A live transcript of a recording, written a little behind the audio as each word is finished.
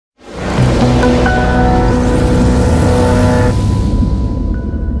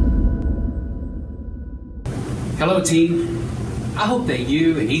Hello team. I hope that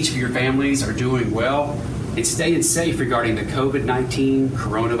you and each of your families are doing well and staying safe regarding the COVID-19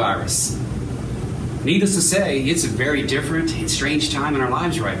 coronavirus. Needless to say, it's a very different and strange time in our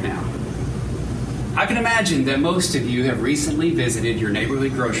lives right now. I can imagine that most of you have recently visited your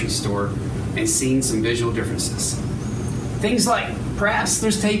neighborhood grocery store and seen some visual differences. Things like perhaps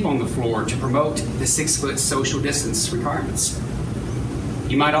there's tape on the floor to promote the 6-foot social distance requirements.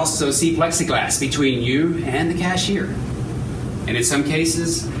 You might also see plexiglass between you and the cashier. And in some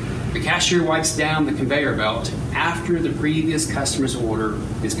cases, the cashier wipes down the conveyor belt after the previous customer's order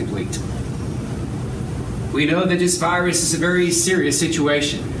is complete. We know that this virus is a very serious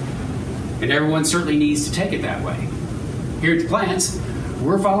situation, and everyone certainly needs to take it that way. Here at the plant,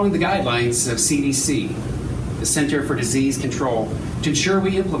 we're following the guidelines of CDC, the Center for Disease Control, to ensure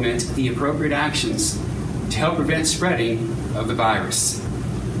we implement the appropriate actions to help prevent spreading of the virus.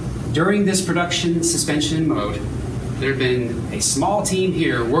 During this production suspension mode, there have been a small team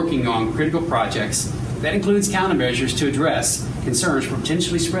here working on critical projects that includes countermeasures to address concerns for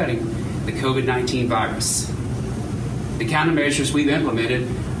potentially spreading the COVID-19 virus. The countermeasures we've implemented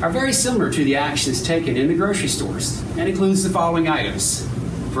are very similar to the actions taken in the grocery stores and includes the following items.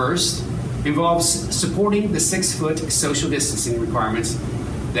 First, involves supporting the 6-foot social distancing requirements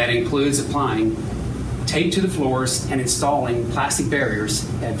that includes applying tape to the floors and installing plastic barriers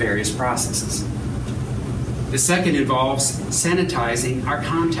at various processes. The second involves sanitizing our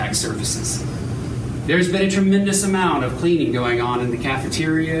contact surfaces. There's been a tremendous amount of cleaning going on in the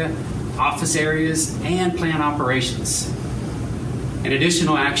cafeteria, office areas, and plant operations. An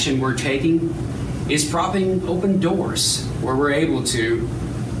additional action we're taking is propping open doors where we're able to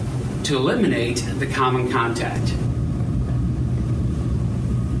eliminate the common contact.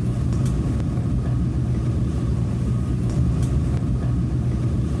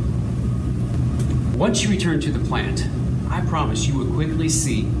 Once you return to the plant, I promise you will quickly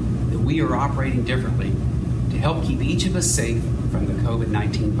see that we are operating differently to help keep each of us safe from the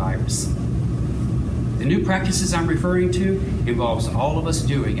COVID-19 virus. The new practices I'm referring to involves all of us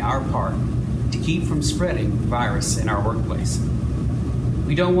doing our part to keep from spreading the virus in our workplace.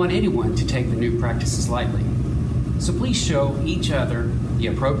 We don't want anyone to take the new practices lightly, so please show each other the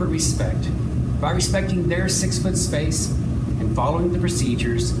appropriate respect by respecting their 6-foot space and following the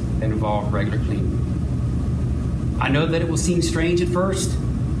procedures that involve regular cleaning. I know that it will seem strange at first,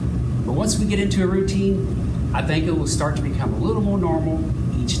 but once we get into a routine, I think it will start to become a little more normal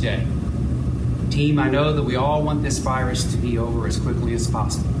each day. Team, I know that we all want this virus to be over as quickly as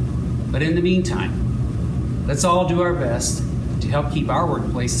possible. But in the meantime, let's all do our best to help keep our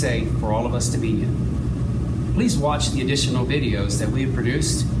workplace safe for all of us to be in. Please watch the additional videos that we have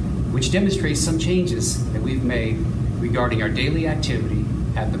produced, which demonstrate some changes that we've made regarding our daily activity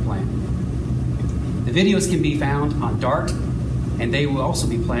at the plant. The videos can be found on DART, and they will also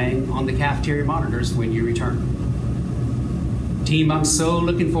be playing on the cafeteria monitors when you return. Team, I'm so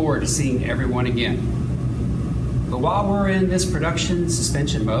looking forward to seeing everyone again. But while we're in this production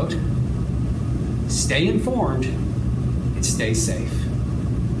suspension mode, stay informed and stay safe.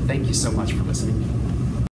 Thank you so much for listening.